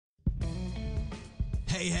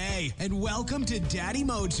Hey, and welcome to Daddy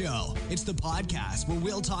Mojo. It's the podcast where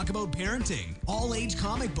we'll talk about parenting, all-age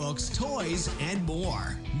comic books, toys, and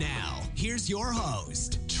more. Now, here's your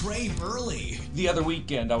host, Trey Burley. The other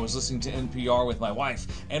weekend, I was listening to NPR with my wife,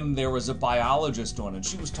 and there was a biologist on, and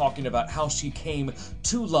she was talking about how she came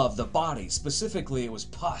to love the body. Specifically, it was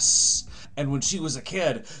pus. And when she was a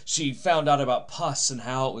kid, she found out about pus and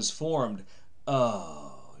how it was formed.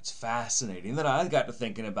 It's fascinating. Then I got to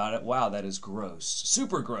thinking about it. Wow, that is gross.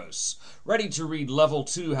 Super gross. Ready to Read Level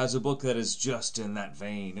 2 has a book that is just in that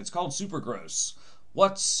vein. It's called Super Gross.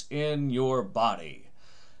 What's in Your Body?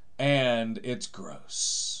 And it's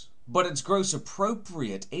gross. But it's gross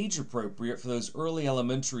appropriate, age appropriate for those early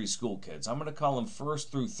elementary school kids. I'm going to call them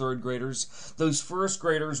first through third graders. Those first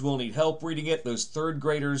graders will need help reading it. Those third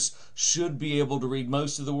graders should be able to read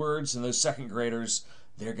most of the words. And those second graders,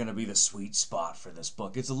 they're going to be the sweet spot for this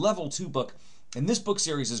book. It's a level 2 book. And this book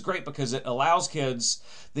series is great because it allows kids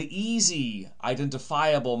the easy,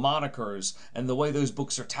 identifiable monikers and the way those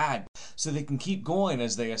books are tagged so they can keep going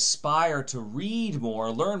as they aspire to read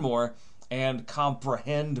more, learn more, and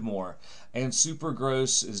comprehend more. And Super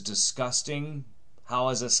Gross is disgusting. How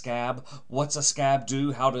is a scab? What's a scab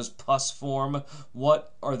do? How does pus form?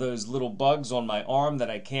 What are those little bugs on my arm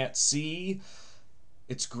that I can't see?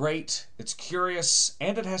 It's great, it's curious,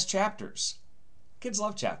 and it has chapters. Kids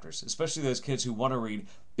love chapters, especially those kids who want to read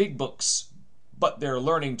big books, but they're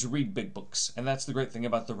learning to read big books. And that's the great thing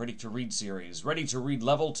about the Ready to Read series. Ready to Read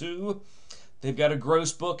Level 2, they've got a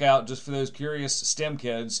gross book out just for those curious STEM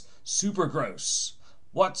kids. Super Gross.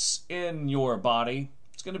 What's in Your Body?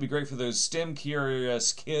 It's going to be great for those STEM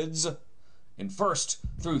curious kids in first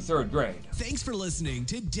through third grade. Thanks for listening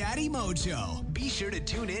to Daddy Mojo. Be sure to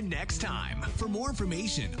tune in next time. For more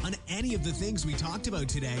information on any of the things we talked about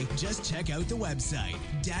today, just check out the website,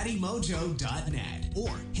 daddymojo.net,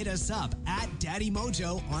 or hit us up at Daddy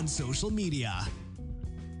Mojo on social media.